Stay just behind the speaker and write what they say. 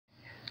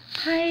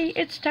Hi,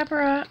 it's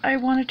Deborah. I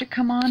wanted to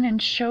come on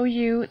and show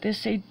you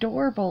this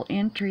adorable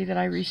entry that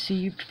I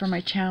received for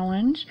my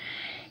challenge.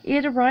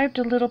 It arrived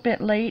a little bit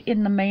late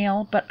in the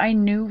mail, but I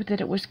knew that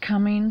it was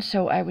coming,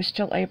 so I was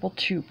still able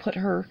to put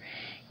her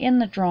in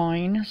the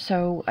drawing.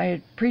 So I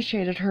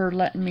appreciated her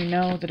letting me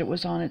know that it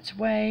was on its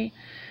way,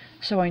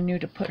 so I knew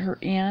to put her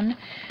in.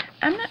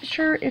 I'm not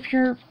sure if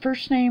your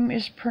first name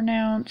is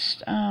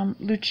pronounced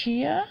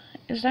Lucia.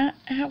 Is that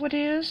how it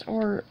is?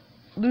 Or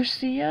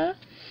Lucia?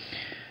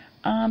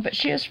 But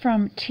she is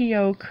from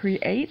Tijo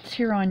Creates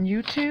here on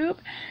YouTube.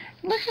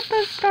 Look at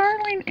this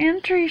darling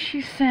entry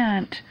she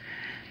sent.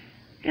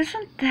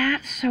 Isn't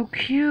that so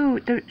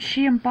cute?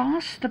 She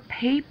embossed the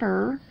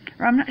paper,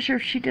 or I'm not sure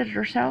if she did it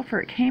herself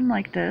or it came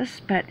like this,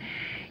 but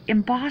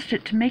embossed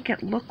it to make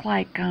it look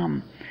like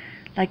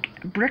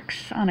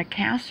bricks on a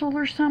castle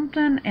or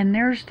something. And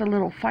there's the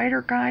little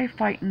fighter guy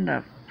fighting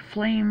the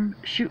flame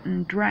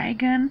shooting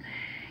dragon.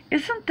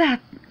 Isn't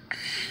that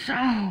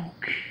so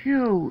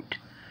cute?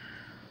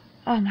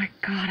 Oh my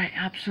God, I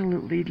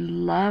absolutely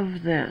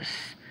love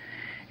this.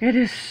 It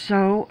is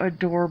so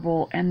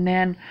adorable. And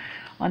then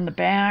on the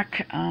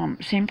back,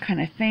 same kind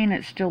of thing.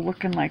 It's still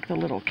looking like the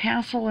little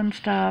castle and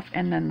stuff,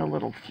 and then the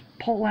little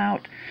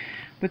pull-out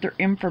with their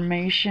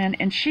information.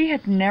 And she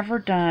had never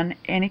done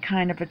any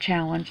kind of a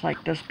challenge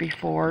like this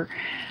before.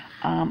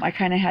 I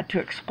kind of had to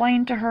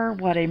explain to her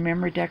what a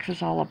memory dex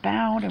is all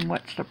about and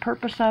what's the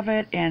purpose of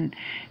it, and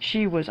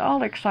she was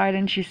all excited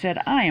and she said,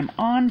 I am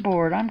on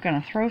board. I'm going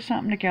to throw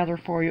something together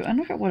for you. And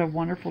look at what a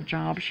wonderful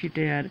job she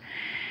did.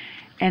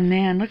 And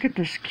then look at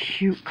this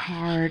cute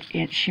card.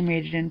 She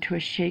made it into a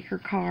shaker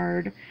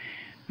card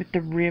with the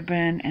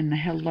ribbon and the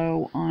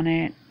hello on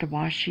it, the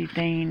washi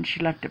thing. She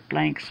left it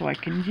blank so I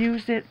can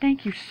use it.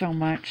 Thank you so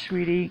much,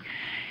 sweetie.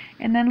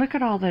 And then look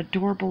at all the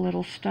adorable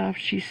little stuff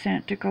she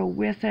sent to go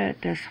with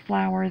it. This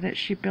flower that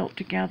she built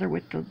together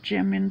with the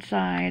gem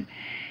inside,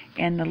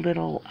 and the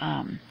little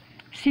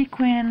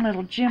sequin,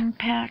 little gem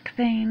pack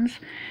things.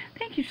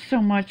 Thank you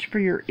so much for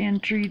your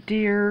entry,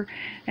 dear.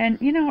 And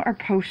you know, our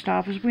post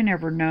office, we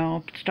never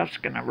know if stuff's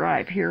going to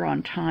arrive here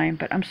on time,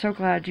 but I'm so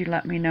glad you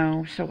let me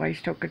know so I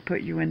still could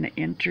put you in the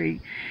entry.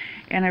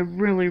 And I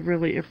really,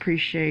 really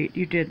appreciate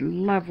you did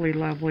lovely,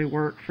 lovely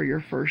work for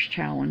your first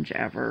challenge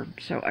ever.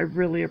 So I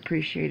really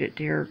appreciate it,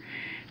 dear.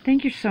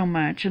 Thank you so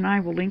much. And I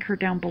will link her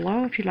down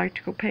below if you'd like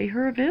to go pay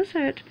her a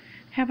visit.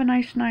 Have a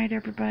nice night,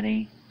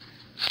 everybody.